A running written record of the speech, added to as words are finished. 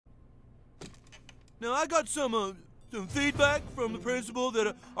Now, I got some feedback from the principal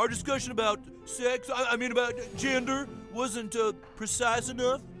that our discussion about sex, about gender, wasn't precise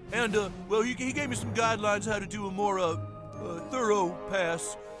enough. And, well, he gave me some guidelines how to do a more thorough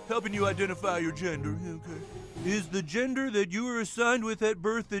pass, helping you identify your gender. Okay. Is the gender that you were assigned with at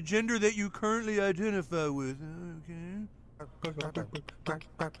birth the gender that you currently identify with? Okay.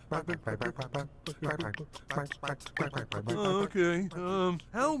 Okay.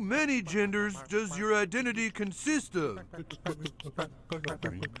 How many genders does your identity consist of?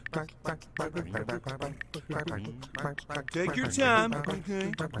 Take your time.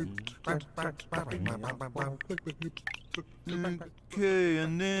 Okay. Okay,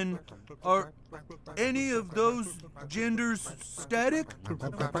 and then are any of those genders static?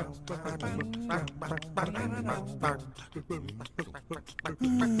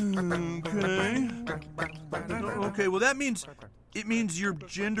 Okay. Okay, well that means you're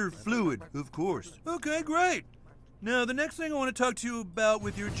gender fluid, of course. Okay, great. Now, the next thing I want to talk to you about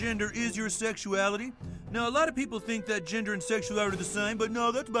with your gender is your sexuality. Now, a lot of people think that gender and sexuality are the same, but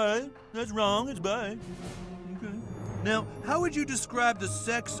no, that's bi. That's wrong, it's bi. Okay. Now, how would you describe the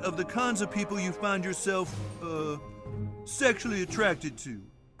sex of the kinds of people you find yourself, sexually attracted to?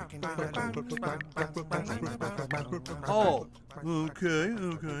 All. Okay.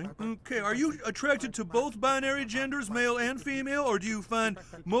 Okay, are you attracted to both binary genders, male and female, or do you find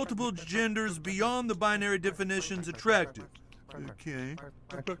multiple genders beyond the binary definitions attractive? Okay.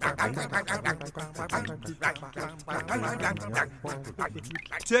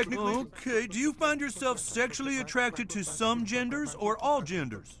 Technically, okay, do you find yourself sexually attracted to some genders or all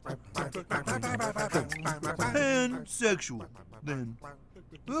genders? Pansexual, then.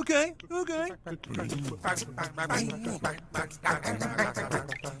 Okay.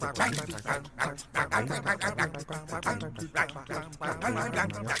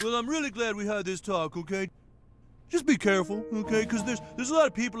 Well, I'm really glad we had this talk, okay? Just be careful, okay? Because there's a lot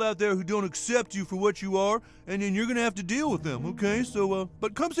of people out there who don't accept you for what you are, and then you're gonna have to deal with them, okay? So,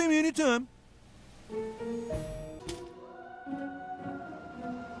 but come see me anytime.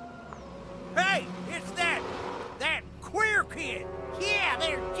 Hey, it's that queer kid. Yeah,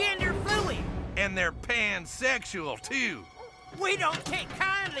 they're gender fluid. And they're pansexual, too. We don't take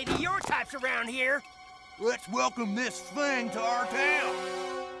kindly to your types around here. Let's welcome this thing to our town.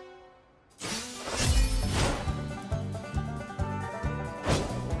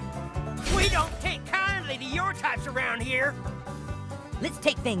 We don't take kindly to your types around here. Let's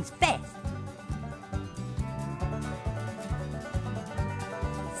take things fast.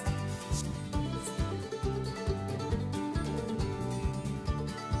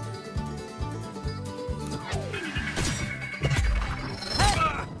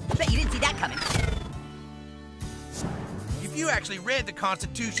 Bet you didn't see that coming. If you actually read the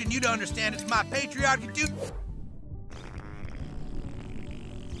Constitution, you'd understand it's my patriotic duty.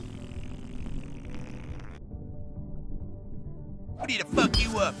 To fuck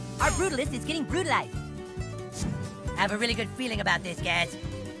you up. Our brutalist is getting brutalized. I have a really good feeling about this, guys.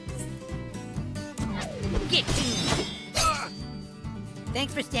 Get me!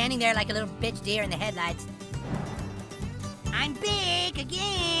 Thanks for standing there like a little bitch deer in the headlights. I'm big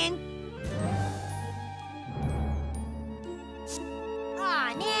again!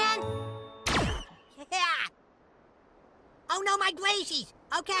 Aw, man! Oh no, my glacies!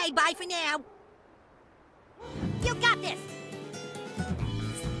 Okay, bye for now. You got this!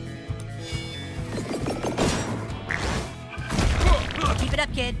 Keep it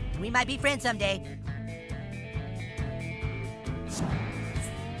up, kid. We might be friends someday.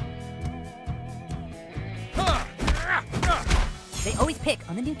 They always pick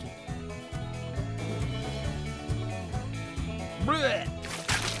on the new kid.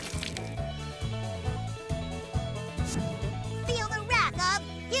 Feel the wrath of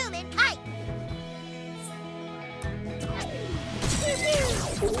human height.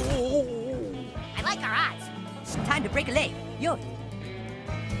 I like our odds. Time to break a leg. Yours.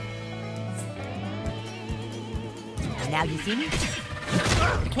 Now you see me?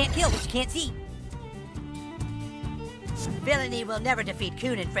 You can't kill what you can't see. Villainy will never defeat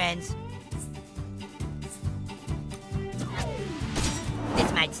Coon and friends.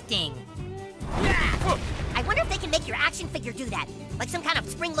 This might sting. I wonder if they can make your action figure do that. Like some kind of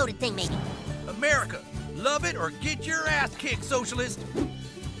spring-loaded thing, maybe. America, love it or get your ass kicked, socialist.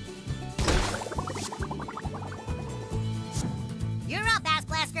 You're up, Ass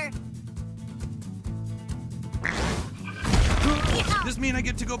Blaster. This mean I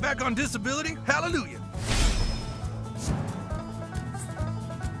get to go back on disability? Hallelujah.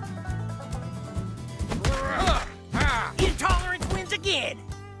 Intolerance wins again.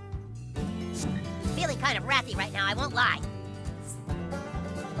 feeling kind of wrathy right now, I won't lie.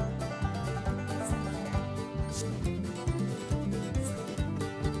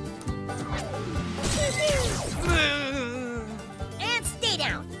 And stay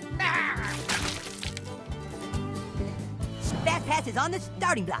down. Fast Pass is on the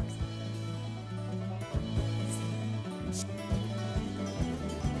starting blocks.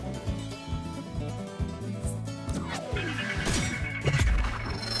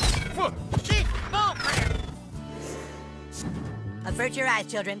 Avert your eyes,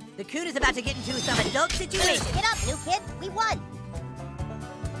 children. The coon is about to get into some adult situation. Get up, new kid. We won.